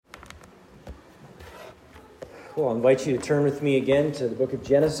Cool. I'll invite you to turn with me again to the book of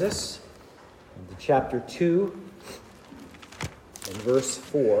Genesis, to chapter 2 and verse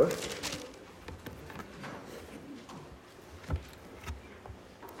 4.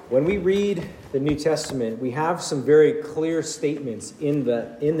 When we read the New Testament, we have some very clear statements in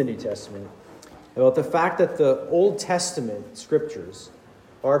the New Testament about the fact that the Old Testament scriptures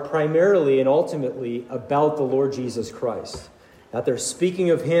are primarily and ultimately about the Lord Jesus Christ. That they're speaking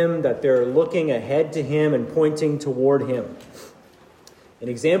of Him, that they're looking ahead to Him and pointing toward Him. An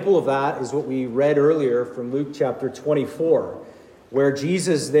example of that is what we read earlier from Luke chapter 24, where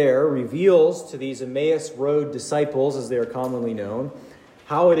Jesus there reveals to these Emmaus Road disciples, as they are commonly known,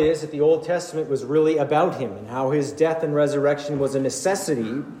 how it is that the Old Testament was really about Him and how His death and resurrection was a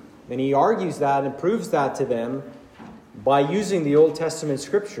necessity. And He argues that and proves that to them by using the Old Testament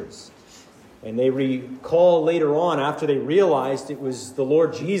scriptures. And they recall later on, after they realized it was the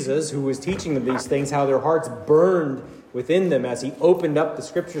Lord Jesus who was teaching them these things, how their hearts burned within them as He opened up the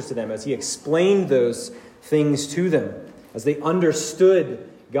scriptures to them, as He explained those things to them, as they understood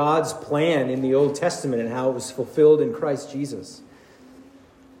God's plan in the Old Testament and how it was fulfilled in Christ Jesus.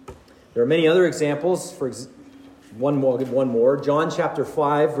 There are many other examples. For one more. John chapter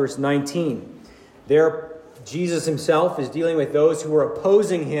 5, verse 19. There, Jesus Himself is dealing with those who are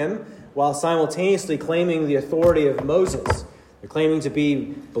opposing Him, while simultaneously claiming the authority of Moses. They're claiming to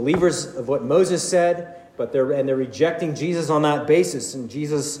be believers of what Moses said, but they're rejecting Jesus on that basis. And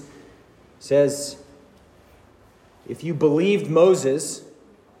Jesus says, if you believed Moses,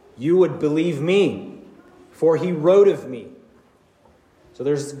 you would believe me, for he wrote of me. So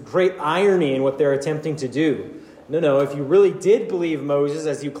there's great irony in what they're attempting to do. No, if you really did believe Moses,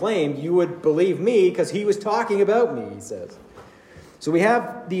 as you claimed, you would believe me because he was talking about me, he says. So we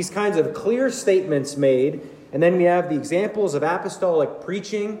have these kinds of clear statements made, and then we have the examples of apostolic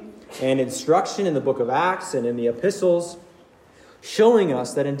preaching and instruction in the book of Acts and in the epistles, showing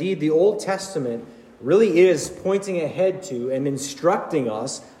us that indeed the Old Testament really is pointing ahead to and instructing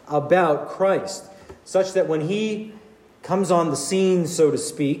us about Christ, such that when He comes on the scene, so to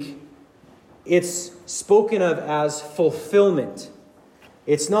speak, it's spoken of as fulfillment.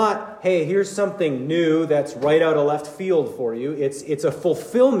 It's not, hey, here's something new that's right out of left field for you. It's a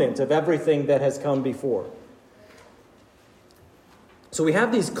fulfillment of everything that has come before. So we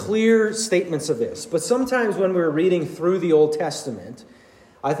have these clear statements of this. But sometimes when we're reading through the Old Testament,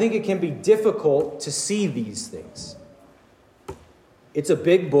 I think it can be difficult to see these things. It's a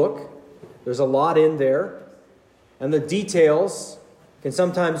big book. There's a lot in there. And the details can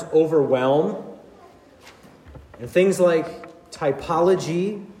sometimes overwhelm. And things like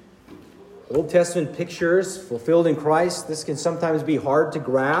typology, Old Testament pictures fulfilled in Christ, this can sometimes be hard to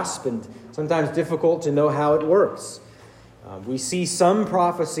grasp and sometimes difficult to know how it works. We see some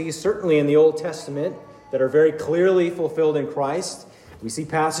prophecies, certainly in the Old Testament, that are very clearly fulfilled in Christ. We see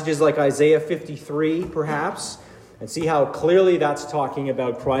passages like Isaiah 53, perhaps, and see how clearly that's talking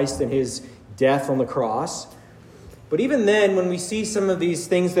about Christ and His death on the cross. But even then, when we see some of these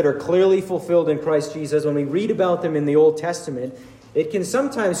things that are clearly fulfilled in Christ Jesus, when we read about them in the Old Testament, it can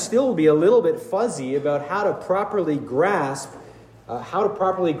sometimes still be a little bit fuzzy about how to properly grasp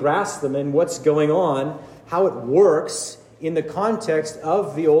them and what's going on, how it works in the context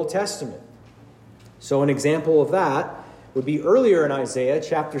of the Old Testament. So an example of that would be earlier in Isaiah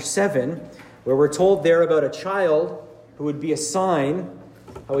chapter 7, where we're told there about a child who would be a sign,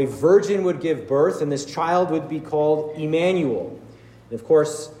 how a virgin would give birth, and this child would be called Emmanuel. And of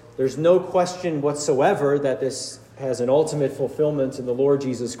course, there's no question whatsoever that this has an ultimate fulfillment in the Lord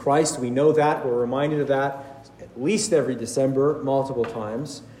Jesus Christ. We know that. We're reminded of that at least every December, multiple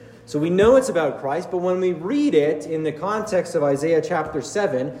times. So we know it's about Christ, but when we read it in the context of Isaiah chapter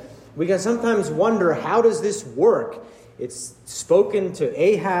 7, we can sometimes wonder, how does this work? It's spoken to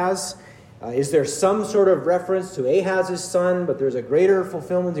Ahaz. Is there some sort of reference to Ahaz's son, but there's a greater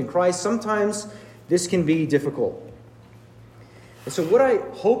fulfillment in Christ? Sometimes this can be difficult. And so what I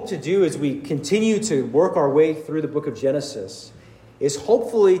hope to do as we continue to work our way through the book of Genesis is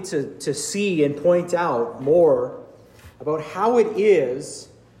hopefully to see and point out more about how it is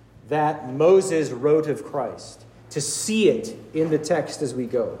that Moses wrote of Christ, to see it in the text as we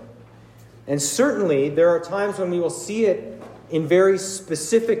go. And certainly there are times when we will see it in very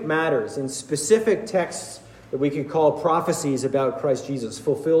specific matters, in specific texts that we could call prophecies about Christ Jesus,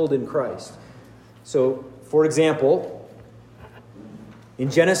 fulfilled in Christ. So, for example, in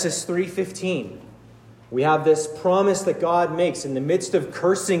Genesis 3:15, we have this promise that God makes in the midst of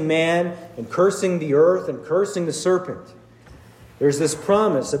cursing man and cursing the earth and cursing the serpent. There's this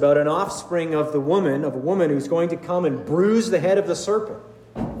promise about an offspring of a woman who's going to come and bruise the head of the serpent.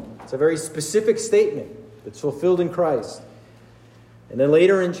 It's a very specific statement. that's fulfilled in Christ. And then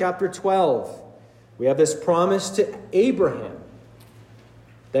later in chapter 12, we have this promise to Abraham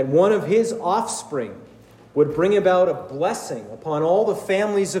that one of his offspring would bring about a blessing upon all the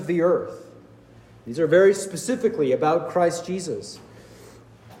families of the earth. These are very specifically about Christ Jesus.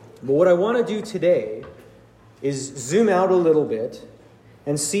 But what I want to do today is zoom out a little bit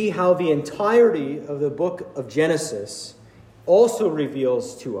and see how the entirety of the book of Genesis also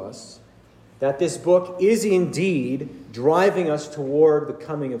reveals to us that this book is indeed driving us toward the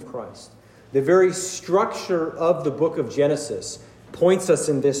coming of Christ. The very structure of the book of Genesis points us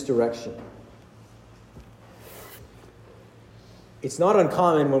in this direction. It's not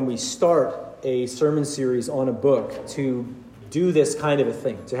uncommon when we start a sermon series on a book to do this kind of a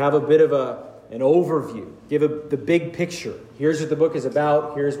thing, to have a bit of an overview, give the big picture. Here's what the book is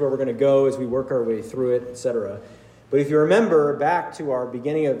about, here's where we're going to go as we work our way through it, etc. But if you remember back to our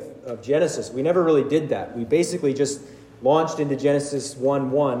beginning of Genesis, we never really did that. We basically just launched into Genesis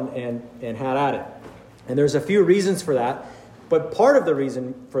 1:1 and had at it. And there's a few reasons for that. But part of the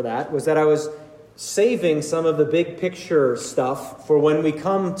reason for that was that I was saving some of the big picture stuff for when we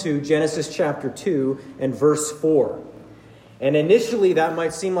come to Genesis chapter 2 and verse 4. And initially that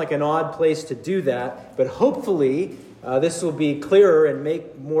might seem like an odd place to do that, but hopefully this will be clearer and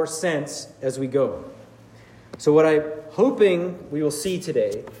make more sense as we go. So what I'm hoping we will see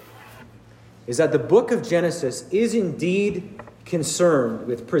today is that the book of Genesis is indeed concerned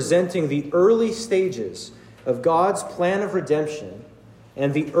with presenting the early stages of God's plan of redemption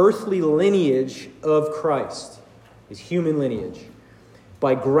and the earthly lineage of Christ, his human lineage,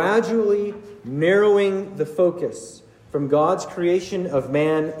 by gradually narrowing the focus from God's creation of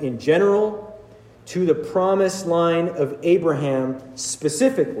man in general to the promised line of Abraham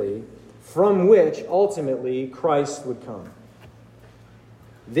specifically, from which ultimately Christ would come.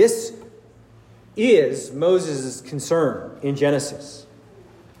 This is Moses' concern in Genesis.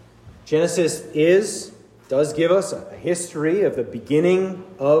 Genesis does give us a history of the beginning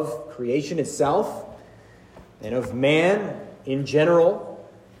of creation itself and of man in general,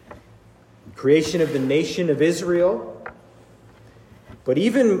 creation of the nation of Israel. But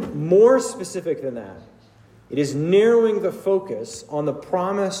even more specific than that, it is narrowing the focus on the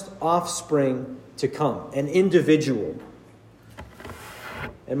promised offspring to come, an individual.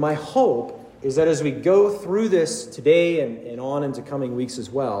 And my hope is that as we go through this today and on into coming weeks as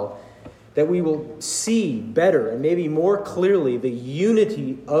well, that we will see better and maybe more clearly the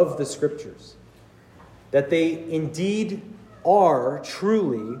unity of the Scriptures. That they indeed are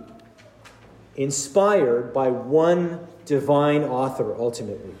truly inspired by one divine author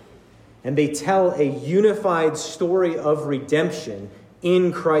ultimately. And they tell a unified story of redemption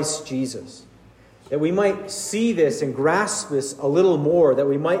in Christ Jesus. That we might see this and grasp this a little more, that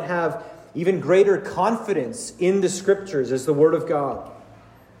we might have even greater confidence in the Scriptures as the Word of God,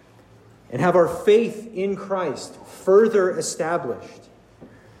 and have our faith in Christ further established.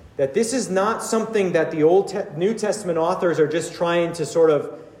 That this is not something that the New Testament authors are just trying to sort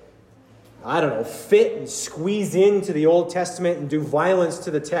of, fit and squeeze into the Old Testament and do violence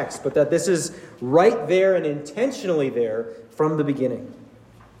to the text, but that this is right there and intentionally there from the beginning.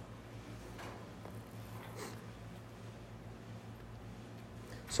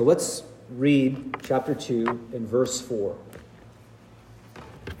 So let's read chapter 2 and verse 4.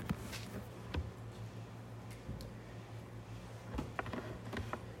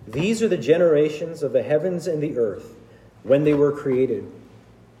 These are the generations of the heavens and the earth when they were created,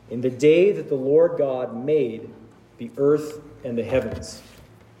 in the day that the Lord God made the earth and the heavens.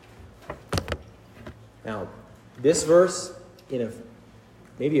 Now, this verse, in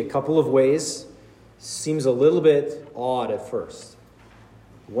maybe a couple of ways, seems a little bit odd at first.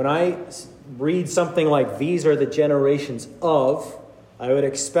 When I read something like, these are the generations of, I would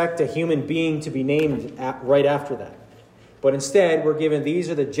expect a human being to be named right after that. But instead, we're given, these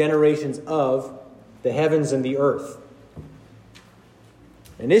are the generations of the heavens and the earth.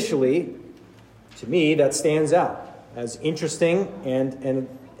 Initially, to me, that stands out as interesting, and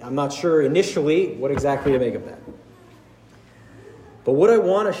I'm not sure initially what exactly to make of that. But what I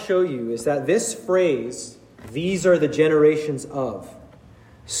want to show you is that this phrase, these are the generations of,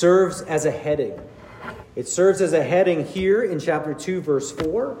 serves as a heading. It serves as a heading here in chapter 2, verse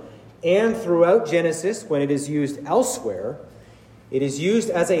 4, and throughout Genesis, when it is used elsewhere, it is used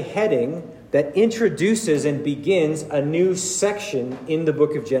as a heading that introduces and begins a new section in the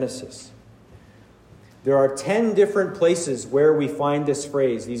book of Genesis. There are 10 different places where we find this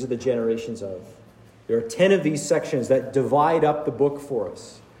phrase, these are the generations of. There are 10 of these sections that divide up the book for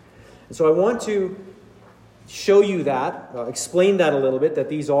us. And so I want to show you that, explain that a little bit, that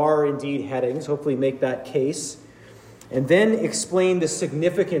these are indeed headings, hopefully make that case, and then explain the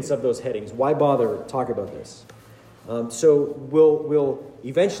significance of those headings. Why bother talk about this? So we'll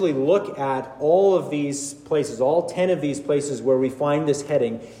eventually look at all of these places, all 10 of these places where we find this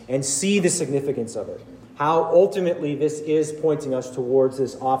heading, and see the significance of it. How ultimately this is pointing us towards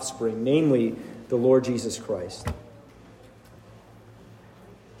this offspring, namely the Lord Jesus Christ.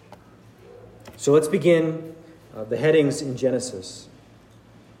 So let's begin the headings in Genesis.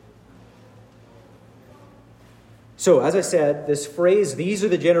 So, as I said, this phrase, "these are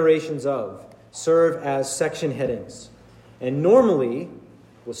the generations of," serve as section headings. And normally,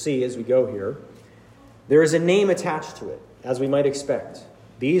 we'll see as we go here, there is a name attached to it, as we might expect.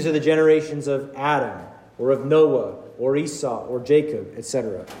 These are the generations of Adam, or of Noah, or Esau, or Jacob,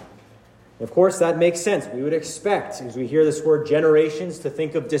 etc. Of course, that makes sense. We would expect, as we hear this word generations, to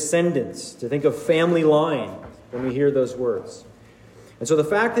think of descendants, to think of family line when we hear those words. And so the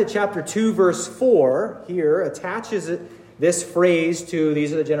fact that chapter 2, verse 4 here attaches this phrase to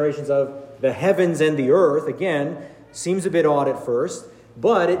 "these are the generations of the heavens and the earth," again, seems a bit odd at first,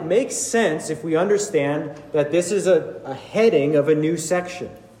 but it makes sense if we understand that this is a heading of a new section.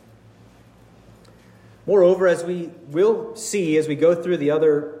 Moreover, as we will see as we go through the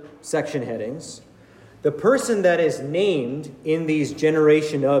other section headings, the person that is named in these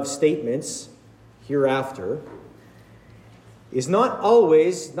generation of statements hereafter is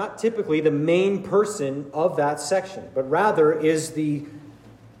not typically the main person of that section, but rather is the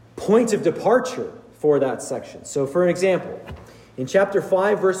point of departure for that section. So for an example, in chapter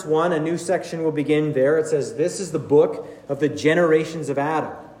 5, verse 1, a new section will begin there. It says, "This is the book of the generations of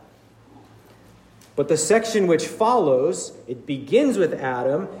Adam." But the section which follows, it begins with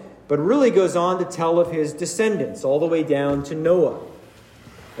Adam, but really goes on to tell of his descendants, all the way down to Noah.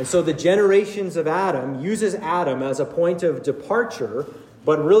 And so the generations of Adam uses Adam as a point of departure,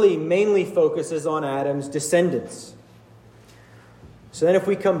 but really mainly focuses on Adam's descendants. So then if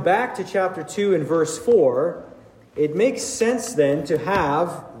we come back to chapter 2 and verse 4, it makes sense then to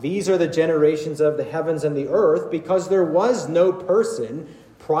have "these are the generations of the heavens and the earth," because there was no person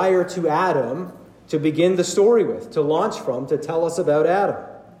prior to Adam to begin the story with, to launch from, to tell us about Adam.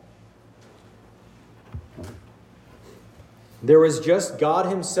 There was just God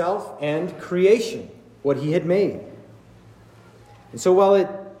himself and creation, what he had made. And so while it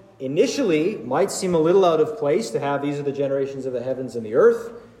initially might seem a little out of place to have "these are the generations of the heavens and the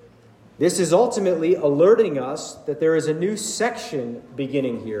earth," this is ultimately alerting us that there is a new section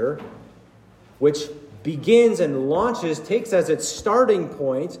beginning here, which begins and launches, takes as its starting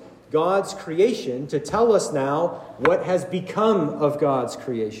point God's creation to tell us now what has become of God's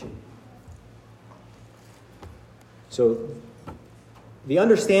creation. So the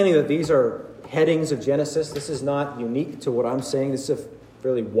understanding that these are headings of Genesis, this is not unique to what I'm saying. This is a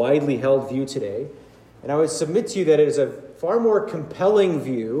fairly widely held view today. And I would submit to you that it is a far more compelling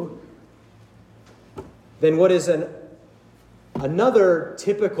view than what is another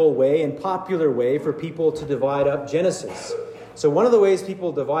typical way and popular way for people to divide up Genesis. So one of the ways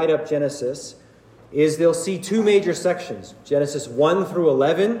people divide up Genesis is they'll see two major sections. Genesis 1 through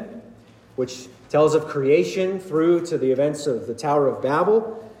 11, which tells of creation through to the events of the Tower of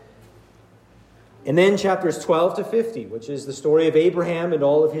Babel. And then chapters 12 to 50, which is the story of Abraham and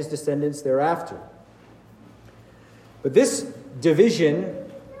all of his descendants thereafter. But this division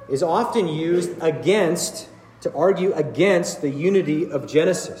is often used to argue against the unity of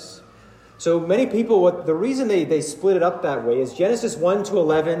Genesis. So many people, the reason they split it up that way is Genesis 1 to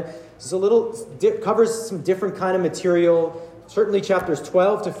 11 is covers some different kind of material. Certainly chapters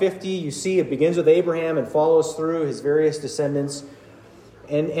 12 to 50, you see it begins with Abraham and follows through his various descendants.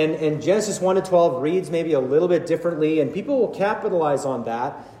 And Genesis 1 to 12 reads maybe a little bit differently, and people will capitalize on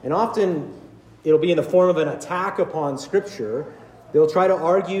that. And often it'll be in the form of an attack upon Scripture. They'll try to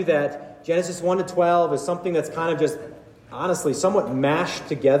argue that Genesis 1 to 12 is something that's kind of just, honestly, somewhat mashed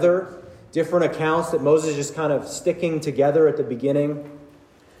together. Different accounts that Moses is just kind of sticking together at the beginning.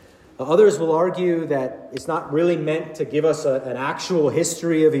 Others will argue that it's not really meant to give us an actual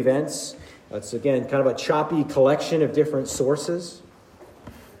history of events. It's, again, kind of a choppy collection of different sources.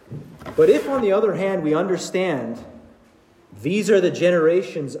 But if, on the other hand, we understand these are the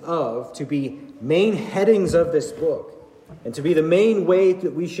generations of to be main headings of this book, and to be the main way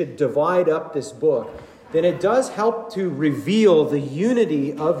that we should divide up this book, then it does help to reveal the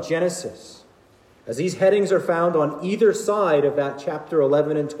unity of Genesis, as these headings are found on either side of that chapter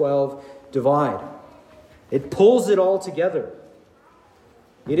 11 and 12 divide. It pulls it all together.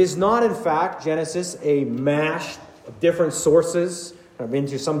 It is not, in fact, Genesis, a mash of different sources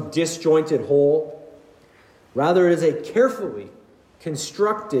into some disjointed whole. Rather, it is a carefully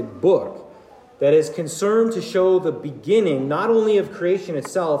constructed book that is concerned to show the beginning not only of creation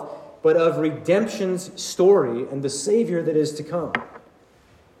itself, but of redemption's story and the Savior that is to come.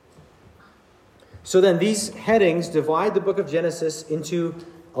 So then these headings divide the book of Genesis into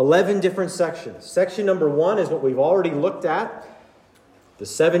 11 different sections. Section number 1 is what we've already looked at, the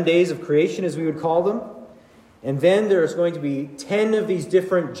 7 days of creation as we would call them. And then there's going to be 10 of these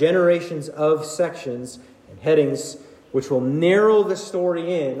different generations of sections and headings which will narrow the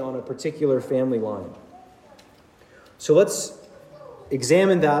story in on a particular family line. So let's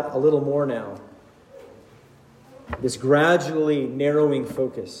examine that a little more now. This gradually narrowing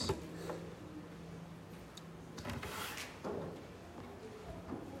focus.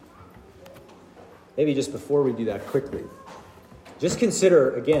 Maybe just before we do that quickly, just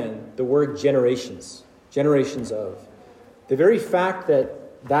consider again the word generations. Generations of. The very fact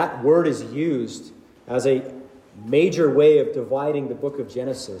that that word is used as a major way of dividing the book of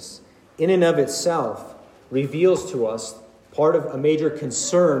Genesis in and of itself reveals to us part of a major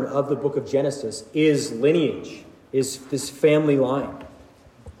concern of the book of Genesis is lineage, is this family line.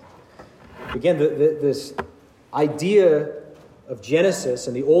 Again, this idea of Genesis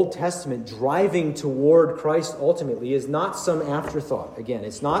and the Old Testament driving toward Christ ultimately is not some afterthought. Again,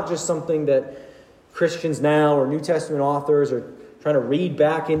 it's not just something that Christians now or New Testament authors are trying to read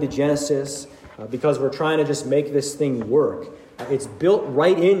back into Genesis because we're trying to just make this thing work. It's built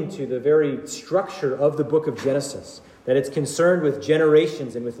right into the very structure of the book of Genesis, that it's concerned with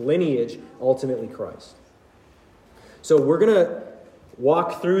generations and with lineage, ultimately Christ. So we're going to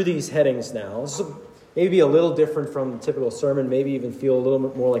walk through these headings now. This will maybe be a little different from the typical sermon, maybe even feel a little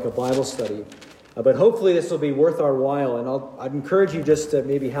bit more like a Bible study. But hopefully this will be worth our while, and I'd encourage you just to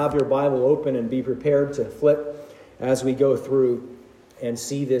maybe have your Bible open and be prepared to flip as we go through and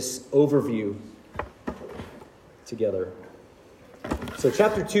see this overview together. So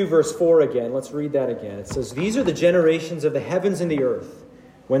chapter 2, verse 4 again, let's read that again. It says, "These are the generations of the heavens and the earth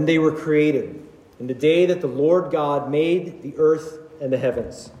when they were created, in the day that the Lord God made the earth and the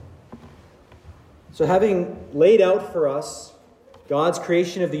heavens." So having laid out for us God's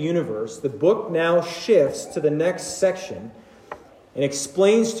creation of the universe, the book now shifts to the next section and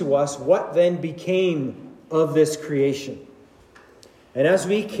explains to us what then became of this creation. And as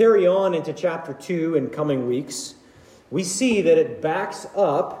we carry on into chapter 2 in coming weeks, we see that it backs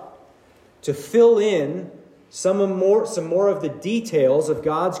up to fill in some more of the details of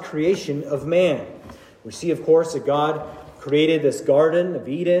God's creation of man. We see, of course, that God created this Garden of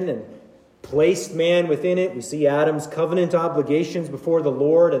Eden and placed man within it. We see Adam's covenant obligations before the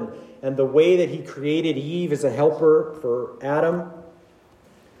Lord and the way that he created Eve as a helper for Adam.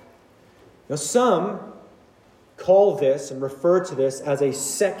 Now, some call this and refer to this as a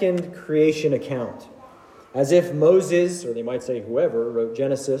second creation account, as if Moses, or they might say whoever wrote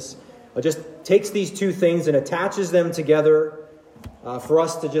Genesis, just takes these two things and attaches them together for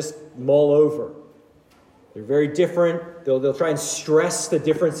us to just mull over. They're very different. They'll try and stress the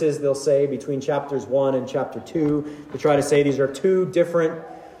differences, they'll say, between chapters 1 and chapter 2. They try to say these are two different,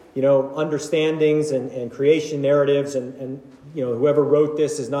 understandings and creation narratives, and whoever wrote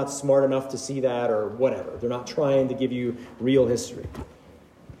this is not smart enough to see that or whatever. They're not trying to give you real history.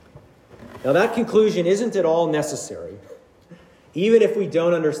 Now that conclusion isn't at all necessary, even if we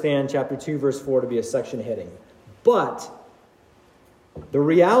don't understand chapter 2, verse 4 to be a section heading. But the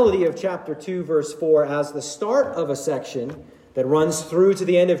reality of chapter 2, verse 4, as the start of a section that runs through to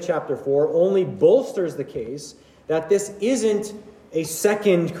the end of chapter 4, only bolsters the case that this isn't a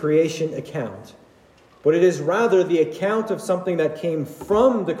second creation account, but it is rather the account of something that came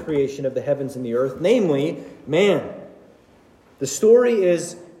from the creation of the heavens and the earth, namely man. The story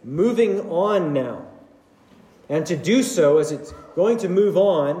is moving on now. And to do so, as it's going to move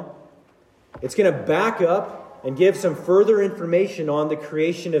on, it's going to back up and give some further information on the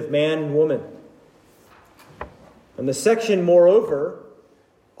creation of man and woman. And the section, moreover,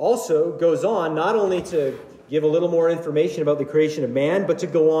 also goes on not only to give a little more information about the creation of man, but to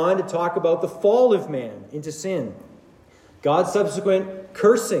go on to talk about the fall of man into sin, God's subsequent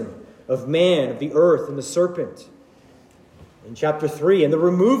cursing of man, of the earth, and the serpent. In chapter 3, and the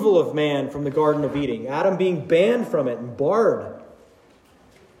removal of man from the Garden of Eden, Adam being banned from it and barred.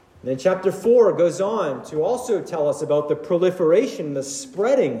 And then chapter 4 goes on to also tell us about the proliferation, the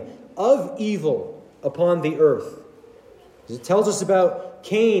spreading of evil upon the earth. It tells us about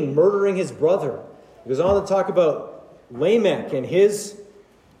Cain murdering his brother. It goes on to talk about Lamech and his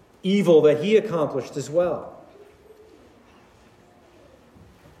evil that he accomplished as well.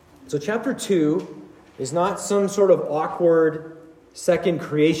 So chapter 2 is not some sort of awkward second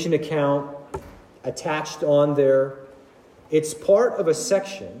creation account. attached on there. It's part of a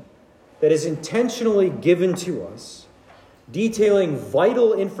section that is intentionally given to us, detailing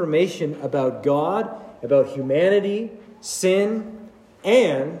vital information about God, about humanity, sin,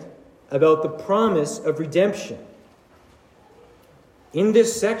 and about the promise of redemption. In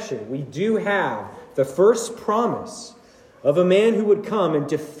this section, we do have the first promise of a man who would come and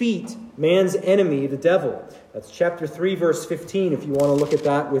defeat man's enemy, the devil. That's chapter 3, verse 15, if you want to look at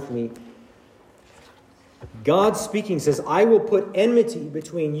that with me. God speaking says, I will put enmity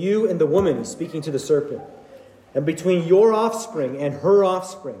between you and the woman, he's speaking to the serpent, and between your offspring and her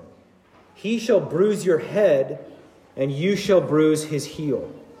offspring. He shall bruise your head, and you shall bruise his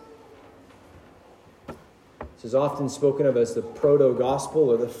heel. This is often spoken of as the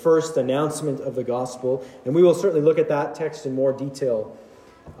proto-gospel, or the first announcement of the gospel. And we will certainly look at that text in more detail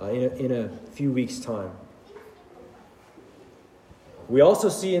in a few weeks' time. We also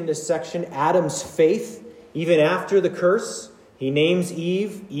see in this section Adam's faith, even after the curse. He names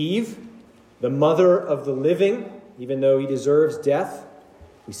Eve, the mother of the living, even though he deserves death.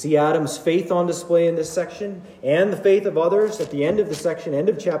 We see Adam's faith on display in this section, and the faith of others at the end of the section, end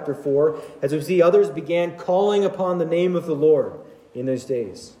of chapter 4, as we see others began calling upon the name of the Lord in those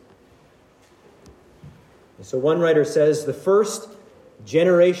days. And so one writer says the first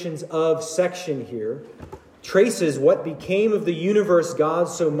generations of section here traces what became of the universe God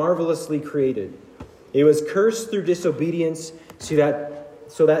so marvelously created. It was cursed through disobedience, so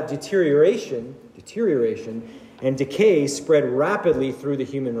that deterioration and decay spread rapidly through the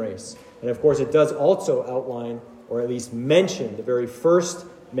human race. And of course, it does also outline, or at least mention, the very first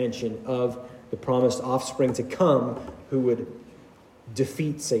mention of the promised offspring to come who would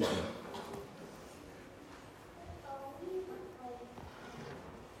defeat Satan.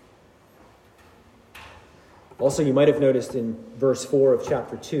 Also, you might have noticed in verse 4 of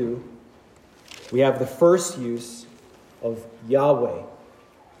chapter 2, we have the first use of Yahweh,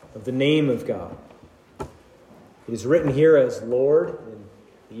 of the name of God. It is written here as Lord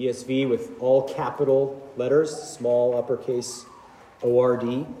in the ESV with all capital letters, small uppercase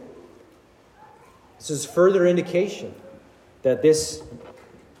O-R-D. This is further indication that this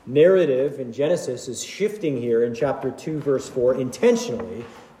narrative in Genesis is shifting here in chapter 2, verse 4, intentionally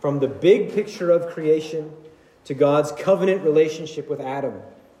from the big picture of creation to God's covenant relationship with Adam,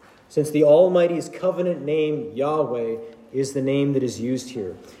 since the Almighty's covenant name, Yahweh, is the name that is used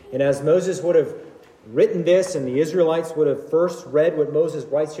here. And as Moses would have written this, and the Israelites would have first read what Moses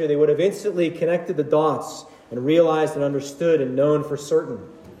writes here, they would have instantly connected the dots and realized and understood and known for certain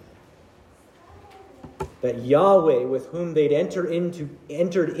that Yahweh, with whom they'd entered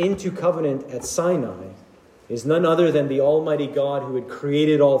into covenant at Sinai, is none other than the Almighty God who had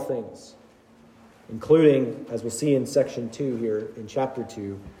created all things, including, as we'll see in section 2 here, in chapter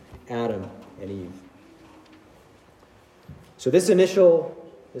 2, Adam and Eve. So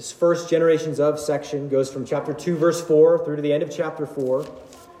this first generations of section goes from chapter 2, verse 4 through to the end of chapter 4,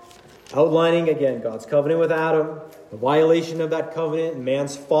 outlining, again, God's covenant with Adam, the violation of that covenant,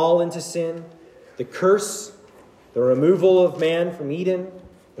 man's fall into sin, the curse, the removal of man from Eden,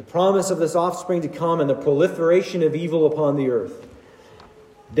 the promise of this offspring to come, and the proliferation of evil upon the earth.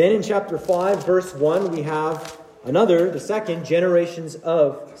 Then in chapter 5, verse 1, we have the second generations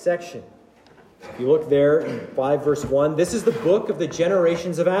of section. If you look there in 5 verse 1, this is the book of the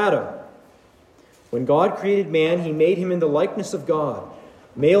generations of Adam. When God created man, he made him in the likeness of God.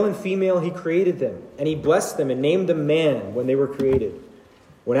 Male and female, he created them, and he blessed them and named them man when they were created.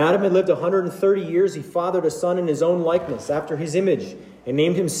 When Adam had lived 130 years, he fathered a son in his own likeness, after his image, and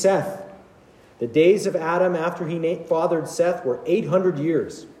named him Seth. The days of Adam after he fathered Seth were 800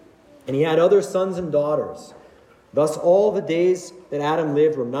 years, and he had other sons and daughters. Thus all the days that Adam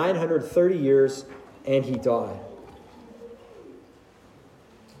lived were 930 years, and he died.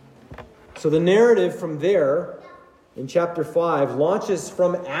 So the narrative from there, in chapter 5, launches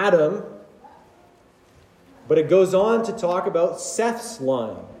from Adam, but it goes on to talk about Seth's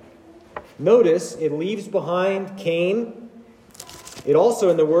line. Notice it leaves behind Cain. It also,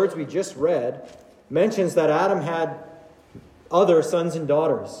 in the words we just read, mentions that Adam had other sons and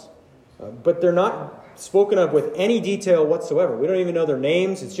daughters. But they're not spoken of with any detail whatsoever. We don't even know their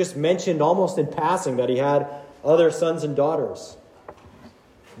names. It's just mentioned almost in passing that he had other sons and daughters.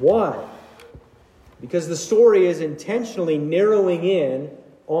 Why? Because the story is intentionally narrowing in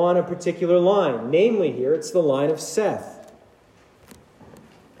on a particular line. Namely here, it's the line of Seth.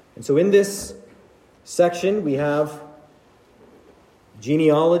 And so in this section, we have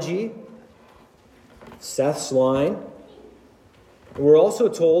genealogy, Seth's line. And we're also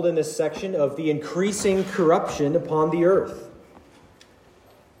told in this section of the increasing corruption upon the earth.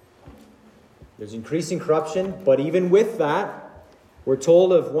 There's increasing corruption, but even with that, we're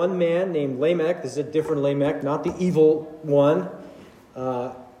told of one man named Lamech. This is a different Lamech, not the evil one.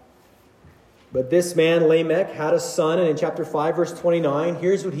 But this man, Lamech, had a son, and in chapter 5, verse 29,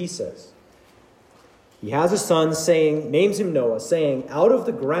 here's what he says. He has a son, names him Noah, saying, "Out of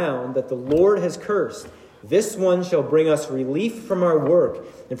the ground that the Lord has cursed, this one shall bring us relief from our work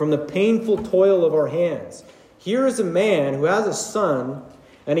and from the painful toil of our hands." Here is a man who has a son,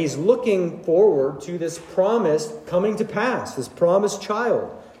 and he's looking forward to this promise coming to pass, this promised child.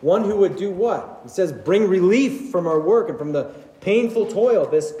 One who would do what? He says, bring relief from our work and from the painful toil,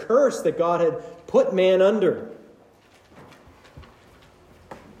 this curse that God had put man under.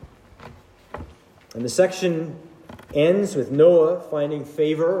 And the section ends with Noah finding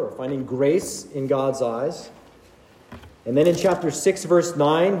favor or finding grace in God's eyes. And then in chapter 6, verse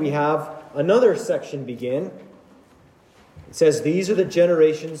 9, we have another section begin. It says, "These are the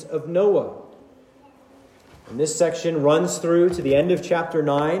generations of Noah." And this section runs through to the end of chapter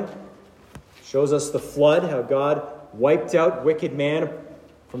 9. Shows us the flood, how God wiped out wicked man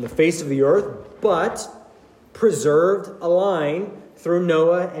from the face of the earth, but preserved a line through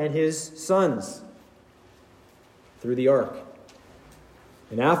Noah and his sons, through the ark.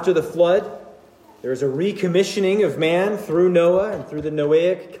 And after the flood, there's a recommissioning of man through Noah and through the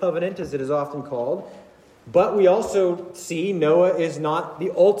Noahic covenant, as it is often called. But we also see Noah is not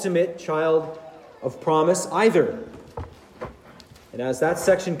the ultimate child of promise either. And as that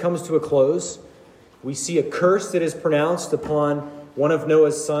section comes to a close, we see a curse that is pronounced upon one of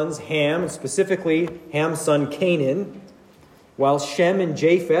Noah's sons, Ham, and specifically Ham's son Canaan, while Shem and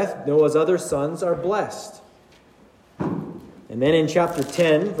Japheth, Noah's other sons, are blessed. And then in chapter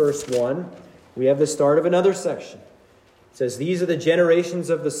 10, verse 1, we have the start of another section. It says, "These are the generations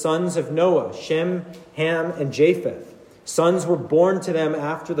of the sons of Noah, Shem, Ham, and Japheth. Sons were born to them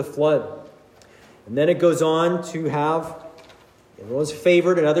after the flood." And then it goes on to have, everyone's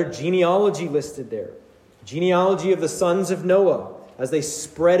favorite, another genealogy listed there. Genealogy of the sons of Noah as they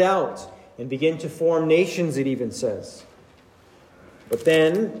spread out and begin to form nations, it even says. But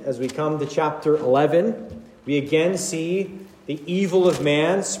then, as we come to chapter 11, we again see the evil of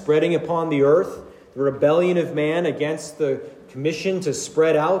man spreading upon the earth, the rebellion of man against the commission to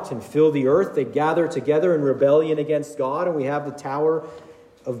spread out and fill the earth. They gather together in rebellion against God, and we have the Tower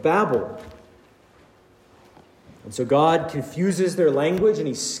of Babel. And so God confuses their language and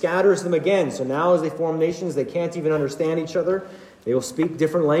he scatters them again. So now as they form nations, they can't even understand each other. They will speak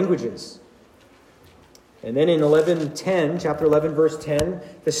different languages. And then in chapter 11, verse 10,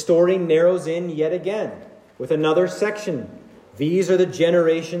 the story narrows in yet again with another section. These are the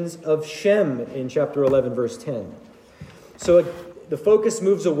generations of Shem in chapter 11, verse 10. So the focus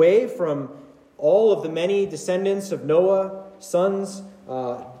moves away from all of the many descendants of Noah, sons,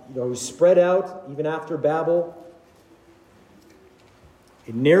 who spread out even after Babel.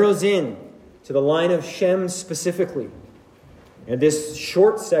 It narrows in to the line of Shem specifically. And this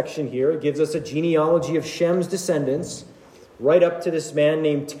short section here gives us a genealogy of Shem's descendants, right up to this man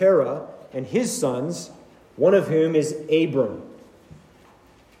named Terah and his sons, one of whom is Abram,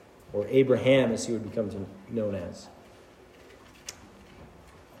 or Abraham as he would become known as.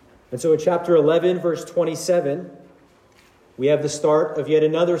 And so in chapter 11, verse 27, we have the start of yet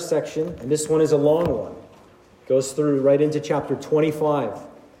another section, and this one is a long one. It goes through right into chapter 25.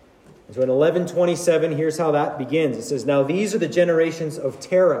 And so in 11:27, here's how that begins. It says, "Now these are the generations of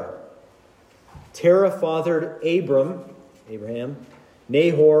Terah. Terah fathered Abraham,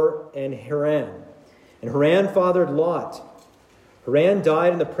 Nahor, and Haran. And Haran fathered Lot. Haran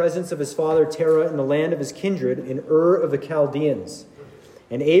died in the presence of his father Terah in the land of his kindred in Ur of the Chaldeans.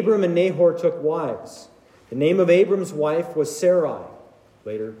 And Abram and Nahor took wives. The name of Abram's wife was Sarai,"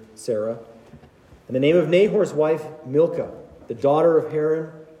 later Sarah. "And the name of Nahor's wife, Milcah, the daughter of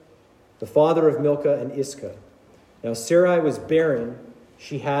Haran, the father of Milcah and Iscah. Now Sarai was barren,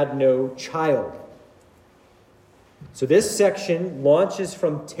 she had no child." So this section launches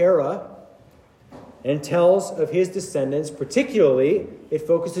from Terah and tells of his descendants. Particularly, it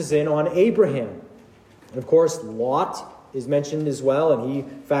focuses in on Abraham. And of course, Lot is mentioned as well, and he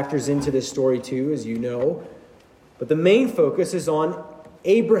factors into this story too, as you know. But the main focus is on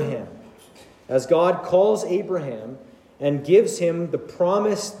Abraham, as God calls Abraham and gives him the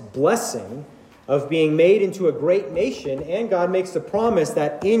promised blessing of being made into a great nation. And God makes the promise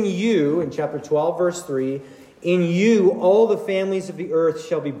that in you, in chapter 12, verse 3, "In you all the families of the earth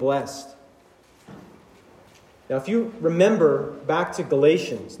shall be blessed." Now, if you remember back to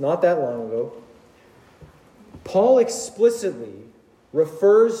Galatians, not that long ago, Paul explicitly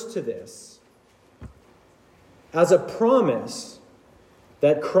refers to this as a promise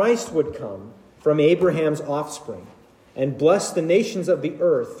that Christ would come from Abraham's offspring, and bless the nations of the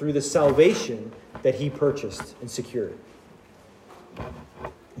earth through the salvation that he purchased and secured.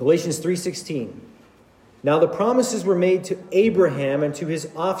 Galatians 3:16. Now the promises were made to Abraham and to his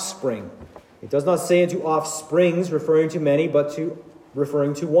offspring. It does not say unto offsprings, referring to many, but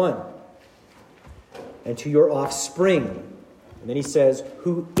referring to one. And to your offspring. And then he says,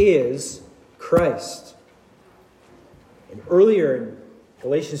 who is Christ. And earlier in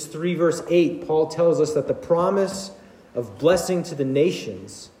Galatians 3 verse 8, Paul tells us that the promise of blessing to the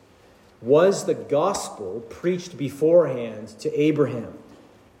nations was the gospel preached beforehand to Abraham.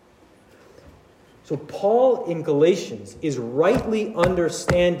 So Paul in Galatians is rightly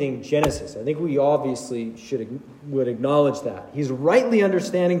understanding Genesis. I think we obviously would acknowledge that. He's rightly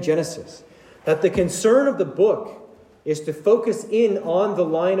understanding Genesis. That the concern of the book is to focus in on the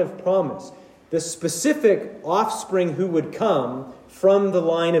line of promise. The specific offspring who would come from the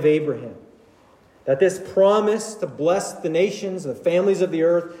line of Abraham. That this promise to bless the nations, the families of the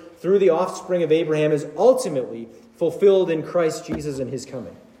earth, through the offspring of Abraham is ultimately fulfilled in Christ Jesus and his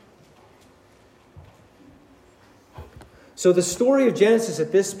coming. So the story of Genesis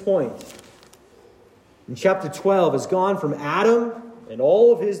at this point, in chapter 12, has gone from Adam and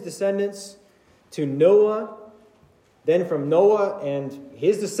all of his descendants to Noah, then from Noah and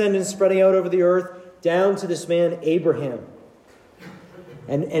his descendants spreading out over the earth, down to this man Abraham.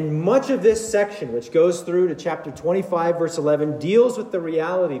 And much of this section, which goes through to chapter 25, verse 11, deals with the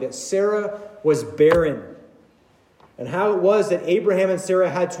reality that Sarah was barren. And how it was that Abraham and Sarah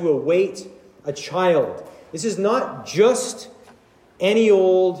had to await a child. This is not just any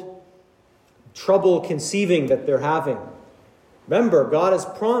old trouble conceiving that they're having. Remember, God has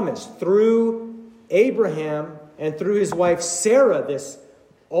promised through Abraham and through his wife Sarah, this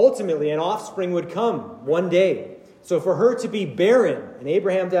ultimately an offspring would come one day. So for her to be barren and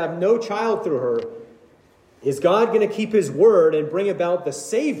Abraham to have no child through her, is God going to keep his word and bring about the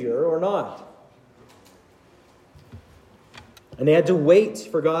Savior or not? And they had to wait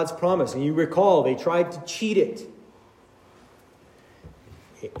for God's promise. And you recall, they tried to cheat it.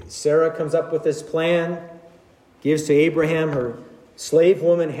 Sarah comes up with this plan, gives to Abraham her slave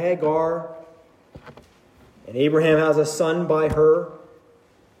woman Hagar, and Abraham has a son by her.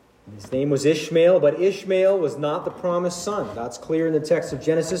 His name was Ishmael, but Ishmael was not the promised son. That's clear in the text of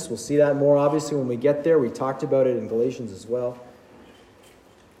Genesis. We'll see that more obviously when we get there. We talked about it in Galatians as well.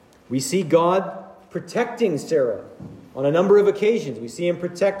 We see God protecting Sarah on a number of occasions. We see him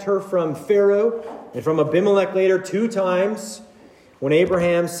protect her from Pharaoh and from Abimelech later 2 times when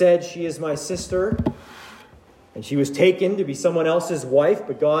Abraham said, "She is my sister." And she was taken to be someone else's wife,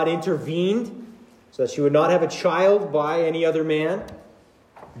 but God intervened so that she would not have a child by any other man,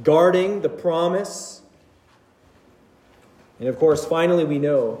 guarding the promise. And of course, finally we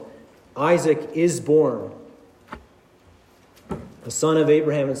know Isaac is born, a son of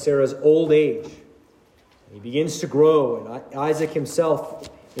Abraham and Sarah's old age. He begins to grow, and Isaac himself,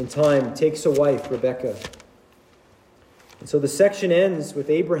 in time, takes a wife, Rebekah. And so the section ends with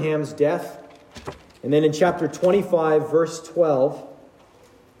Abraham's death. And then in chapter 25, verse 12,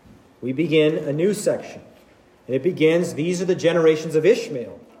 we begin a new section. And it begins, these are the generations of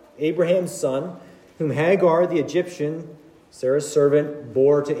Ishmael, Abraham's son, whom Hagar the Egyptian, Sarah's servant,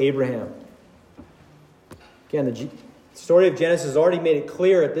 bore to Abraham. Again, the story of Genesis has already made it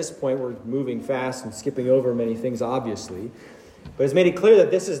clear at this point. We're moving fast and skipping over many things, obviously. But it's made it clear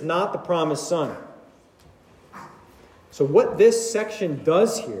that this is not the promised son. So what this section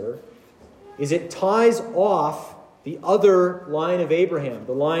does here is it ties off the other line of Abraham,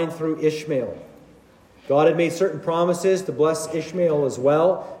 the line through Ishmael. God had made certain promises to bless Ishmael as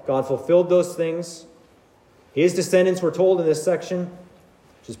well. God fulfilled those things. His descendants were told in this section,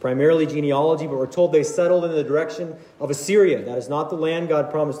 which is primarily genealogy, but we're told they settled in the direction of Assyria. That is not the land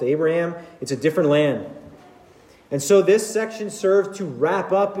God promised to Abraham. It's a different land. And so this section serves to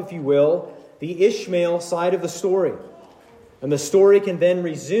wrap up, if you will, the Ishmael side of the story. And the story can then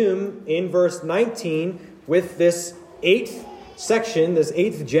resume in verse 19 with this 8th section, this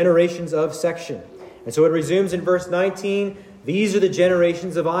 8th generations of section. And so it resumes in verse 19, these are the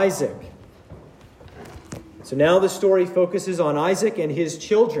generations of Isaac. So now the story focuses on Isaac and his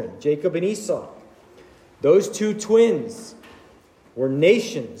children, Jacob and Esau. Those 2 twins were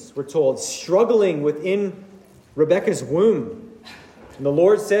nations, we're told, struggling within Rebekah's womb. And the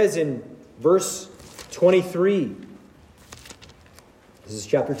Lord says in verse 23, this is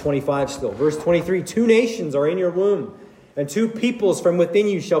chapter 25 still, verse 23, 2 nations are in your womb, and 2 peoples from within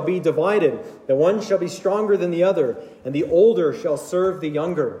you shall be divided. The one shall be stronger than the other, and the older shall serve the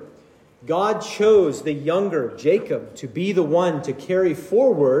younger. God chose the younger Jacob to be the one to carry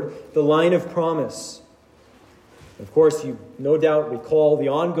forward the line of promise. Of course, you no doubt recall the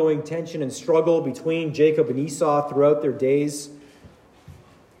ongoing tension and struggle between Jacob and Esau throughout their days.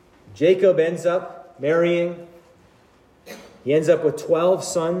 Jacob ends up marrying. He ends up with 12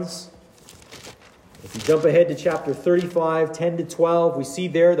 sons. If you jump ahead to chapter 35, 10 to 12, we see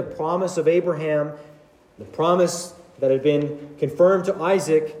there the promise of Abraham, the promise that had been confirmed to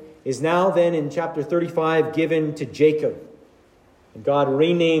Isaac, is now then in chapter 35 given to Jacob. And God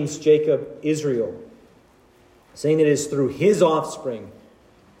renames Jacob Israel, saying that it is through his offspring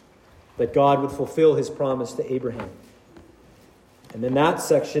that God would fulfill his promise to Abraham. And then that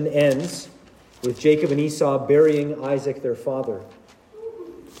section ends with Jacob and Esau burying Isaac, their father.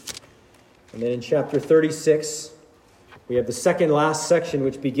 And then in chapter 36, we have the second last section,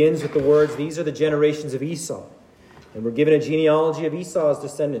 which begins with the words, "These are the generations of Esau." And we're given a genealogy of Esau's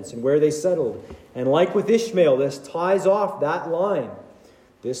descendants and where they settled. And like with Ishmael, this ties off that line.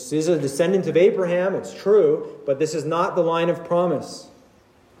 This is a descendant of Abraham, it's true, but this is not the line of promise.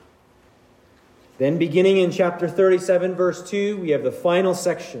 Then beginning in chapter 37, verse 2, we have the final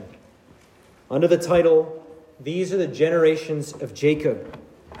section under the title, "These are the generations of Jacob."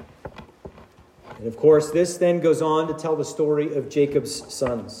 And of course, this then goes on to tell the story of Jacob's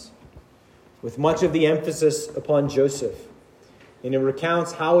sons, with much of the emphasis upon Joseph. And it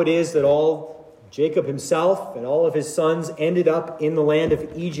recounts how it is that all Jacob himself and all of his sons ended up in the land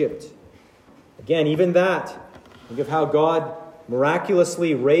of Egypt. Again, even that, think of how God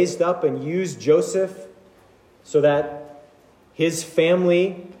miraculously raised up and used Joseph so that his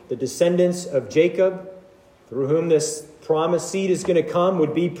family, the descendants of Jacob, through whom this promised seed is going to come,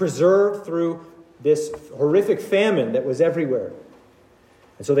 would be preserved through this horrific famine that was everywhere.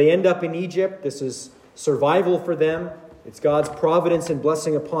 And so they end up in Egypt. This is survival for them. It's God's providence and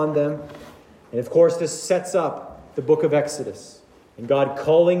blessing upon them. And of course, this sets up the book of Exodus and God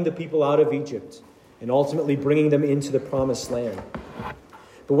calling the people out of Egypt and ultimately bringing them into the promised land.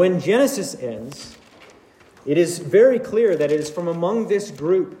 But when Genesis ends, it is very clear that it is from among this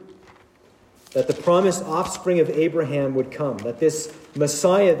group that the promised offspring of Abraham would come, that this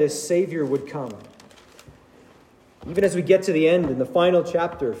Messiah, this Savior would come. Even as we get to the end in the final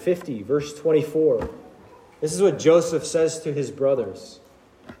chapter, 50, verse 24, this is what Joseph says to his brothers.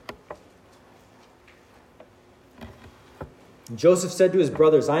 Joseph said to his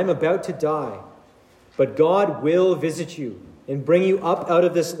brothers, "I am about to die, but God will visit you and bring you up out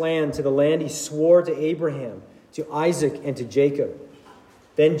of this land to the land he swore to Abraham, to Isaac, and to Jacob."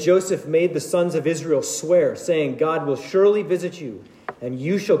 Then Joseph made the sons of Israel swear, saying, "God will surely visit you, and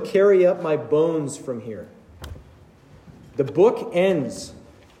you shall carry up my bones from here." The book ends,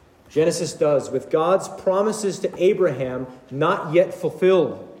 Genesis does, with God's promises to Abraham not yet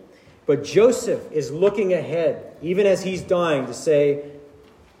fulfilled. But Joseph is looking ahead, even as he's dying, to say,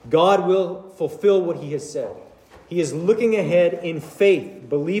 God will fulfill what he has said. He is looking ahead in faith,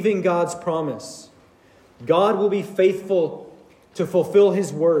 believing God's promise. God will be faithful to fulfill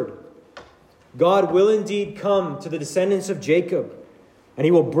his word. God will indeed come to the descendants of Jacob, and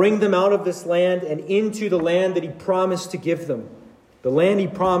he will bring them out of this land and into the land that he promised to give them, the land he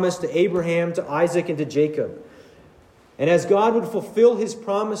promised to Abraham, to Isaac, and to Jacob. And as God would fulfill his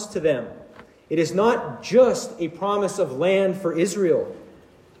promise to them, it is not just a promise of land for Israel,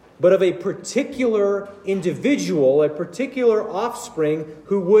 but of a particular individual, a particular offspring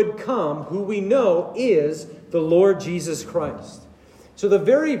who would come, who we know is the Lord Jesus Christ. So the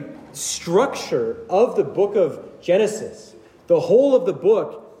very structure of the book of Genesis, the whole of the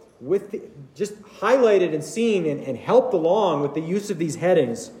book, just highlighted and seen and helped along with the use of these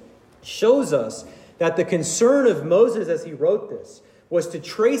headings, shows us that the concern of Moses as he wrote this was to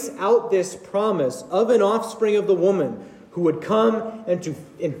trace out this promise of an offspring of the woman who would come and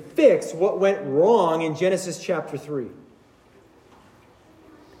fix what went wrong in Genesis chapter 3.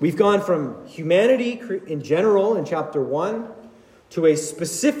 We've gone from humanity in general in chapter 1 to a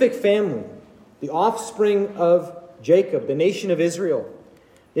specific family, the offspring of Jacob, the nation of Israel.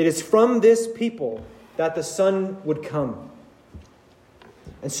 It is from this people that the Son would come.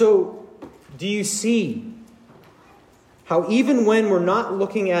 And so, do you see how even when we're not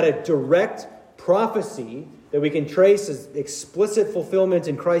looking at a direct prophecy that we can trace as explicit fulfillment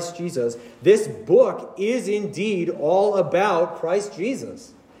in Christ Jesus, this book is indeed all about Christ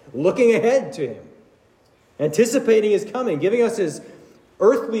Jesus, looking ahead to him, anticipating his coming, giving us his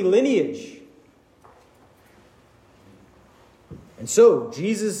earthly lineage. And so,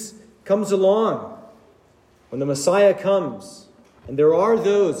 Jesus comes along when the Messiah comes. And there are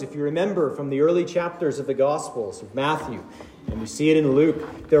those, if you remember from the early chapters of the Gospels, of Matthew And we see it in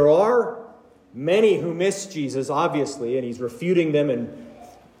Luke. There are many who miss Jesus, obviously, and he's refuting them and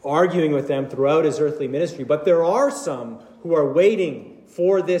arguing with them throughout his earthly ministry. But there are some who are waiting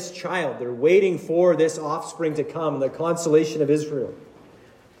for this child. They're waiting for this offspring to come, the consolation of Israel.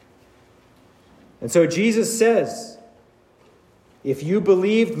 And so Jesus says, if you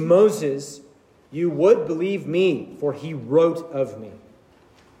believed Moses, you would believe me, for he wrote of me.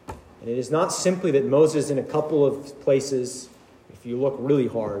 And it is not simply that Moses in a couple of places, if you look really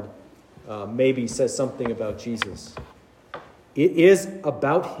hard, maybe says something about Jesus. It is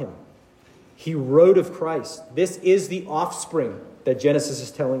about him. He wrote of Christ. This is the offspring that Genesis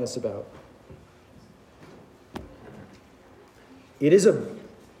is telling us about. It is a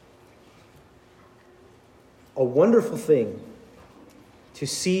wonderful thing to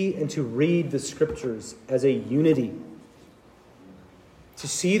see and to read the Scriptures as a unity. To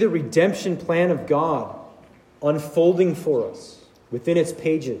see the redemption plan of God unfolding for us within its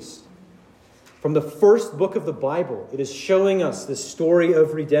pages. From the first book of the Bible, it is showing us the story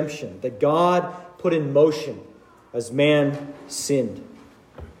of redemption that God put in motion as man sinned.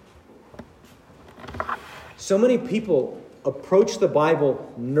 So many people approach the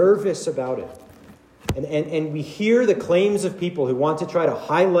Bible nervous about it. And we hear the claims of people who want to try to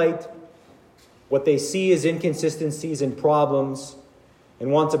highlight what they see as inconsistencies and problems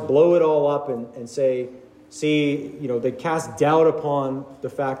and want to blow it all up and say, see, they cast doubt upon the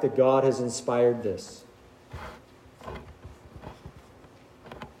fact that God has inspired this.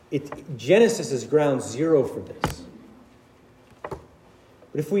 Genesis is ground zero for this.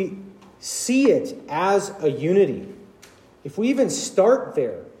 But if we see it as a unity, if we even start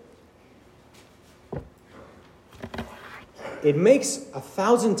there, it makes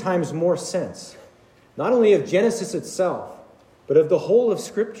 1,000 times more sense, not only of Genesis itself, but of the whole of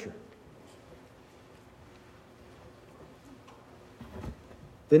Scripture.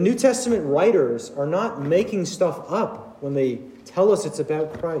 The New Testament writers are not making stuff up when they tell us it's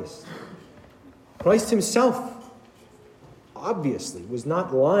about Christ. Christ himself, obviously, was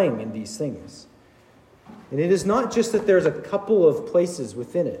not lying in these things. And it is not just that there's a couple of places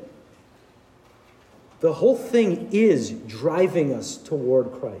within it. The whole thing is driving us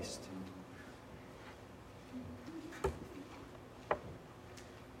toward Christ.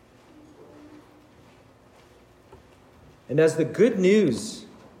 And as the good news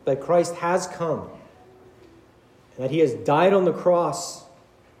that Christ has come, and that he has died on the cross,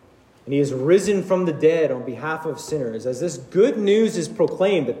 and he has risen from the dead on behalf of sinners, as this good news is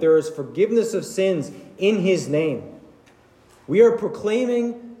proclaimed, that there is forgiveness of sins in his name, we are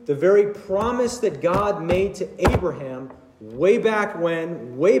proclaiming the very promise that God made to Abraham way back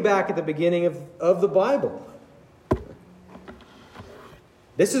at the beginning of the Bible.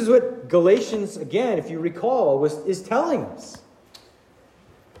 This is what Galatians, again, if you recall, is telling us.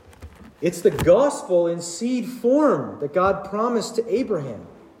 It's the gospel in seed form that God promised to Abraham.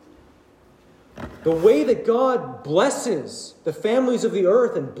 The way that God blesses the families of the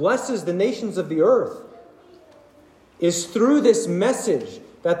earth and blesses the nations of the earth is through this message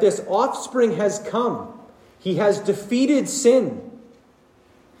that this offspring has come. He has defeated sin,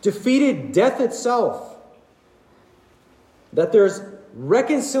 defeated death itself. That there's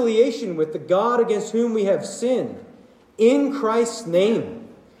reconciliation with the God against whom we have sinned in Christ's name,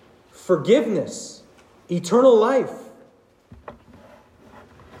 forgiveness, eternal life.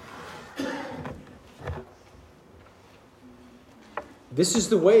 This is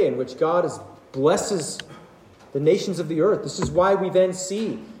the way in which God blesses the nations of the earth. This is why we then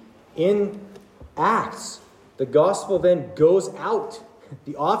see in Acts, the gospel then goes out.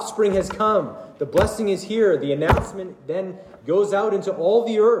 The offspring has come. The blessing is here. The announcement then goes out into all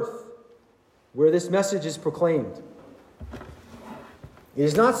the earth where this message is proclaimed. It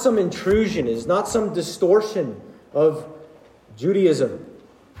is not some intrusion. It is not some distortion of Judaism.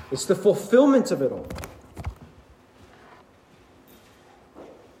 It's the fulfillment of it all.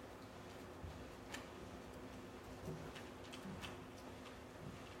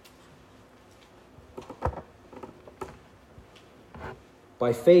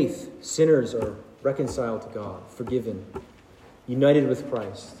 By faith, sinners are reconciled to God, forgiven, united with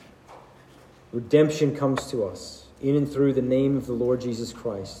Christ. Redemption comes to us in and through the name of the Lord Jesus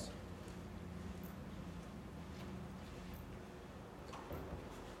Christ.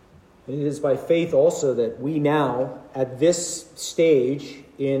 And it is by faith also that we now, at this stage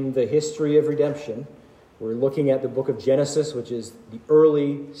in the history of redemption, we're looking at the book of Genesis, which is the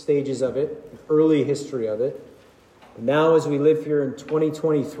early stages of it, the early history of it. And now as we live here in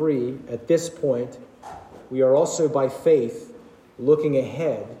 2023, at this point, we are also by faith looking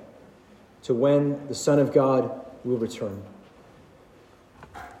ahead to when the Son of God will return.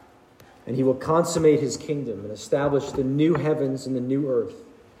 And he will consummate his kingdom and establish the new heavens and the new earth,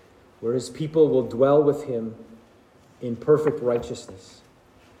 where his people will dwell with him in perfect righteousness,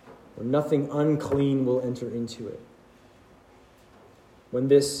 where nothing unclean will enter into it. When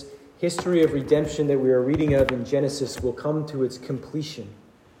this history of redemption that we are reading of in Genesis will come to its completion,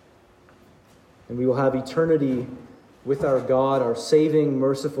 and we will have eternity with our God, our saving,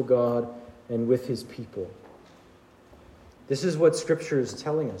 merciful God, and with his people. This is what Scripture is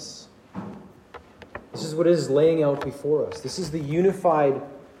telling us. This is what it is laying out before us. This is the unified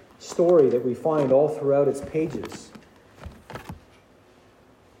story that we find all throughout its pages.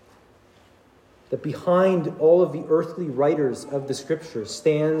 That behind all of the earthly writers of the Scripture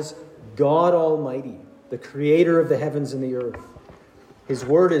stands God Almighty, the creator of the heavens and the earth. His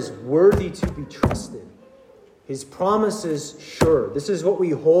word is worthy to be trusted. His promise is sure. This is what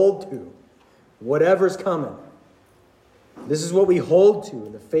we hold to, whatever's coming. This is what we hold to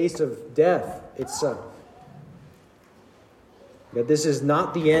in the face of death itself. That this is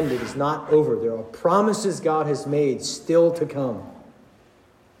not the end. It is not over. There are promises God has made still to come.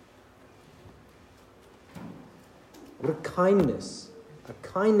 What a kindness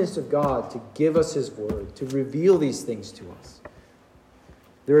of God to give us his word, to reveal these things to us.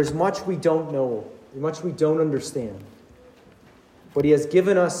 There is much we don't know, much we don't understand. But he has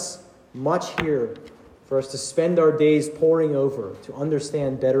given us much here for us to spend our days poring over, to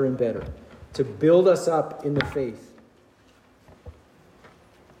understand better and better, to build us up in the faith.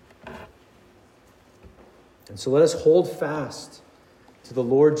 And so let us hold fast to the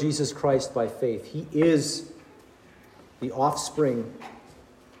Lord Jesus Christ by faith. He is the offspring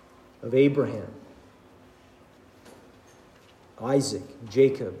of Abraham, Isaac,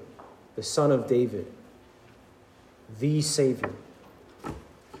 Jacob, the son of David, the Savior.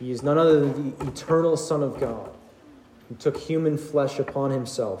 He is none other than the eternal Son of God, who took human flesh upon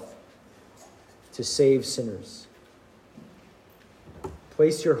himself to save sinners.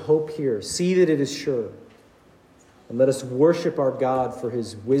 Place your hope here. See that it is sure. And let us worship our God for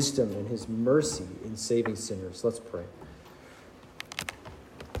his wisdom and his mercy in saving sinners. Let's pray.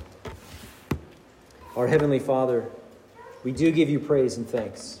 Our Heavenly Father, we do give you praise and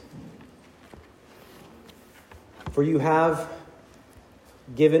thanks. For you have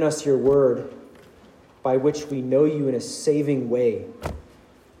given us your word by which we know you in a saving way.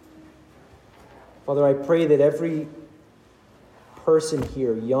 Father, I pray that every person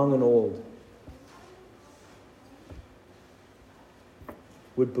here, young and old,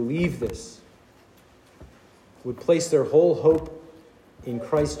 would believe this, would place their whole hope in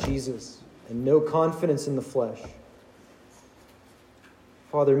Christ Jesus and no confidence in the flesh.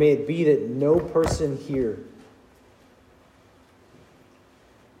 Father, may it be that no person here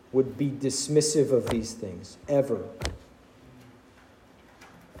would be dismissive of these things, ever.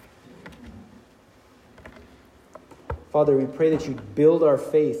 Father, we pray that you'd build our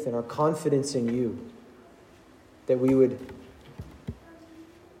faith and our confidence in you, that we would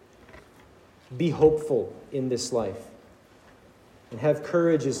be hopeful in this life and have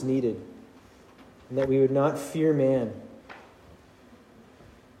courage as needed, and that we would not fear man.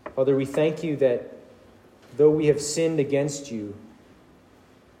 Father, we thank you that though we have sinned against you,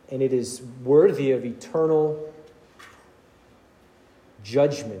 and it is worthy of eternal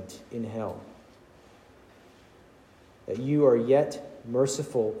judgment in hell, that you are yet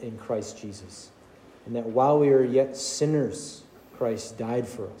merciful in Christ Jesus, and that while we are yet sinners, Christ died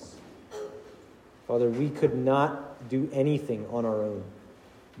for us. Father, we could not do anything on our own.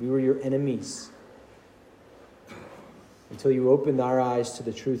 We were your enemies until you opened our eyes to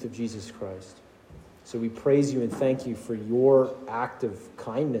the truth of Jesus Christ. So we praise you and thank you for your act of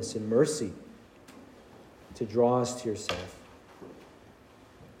kindness and mercy to draw us to yourself.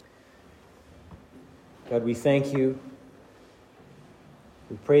 God, we thank you.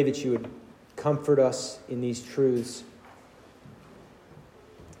 We pray that you would comfort us in these truths.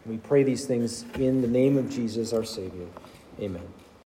 We pray these things in the name of Jesus, our Savior. Amen.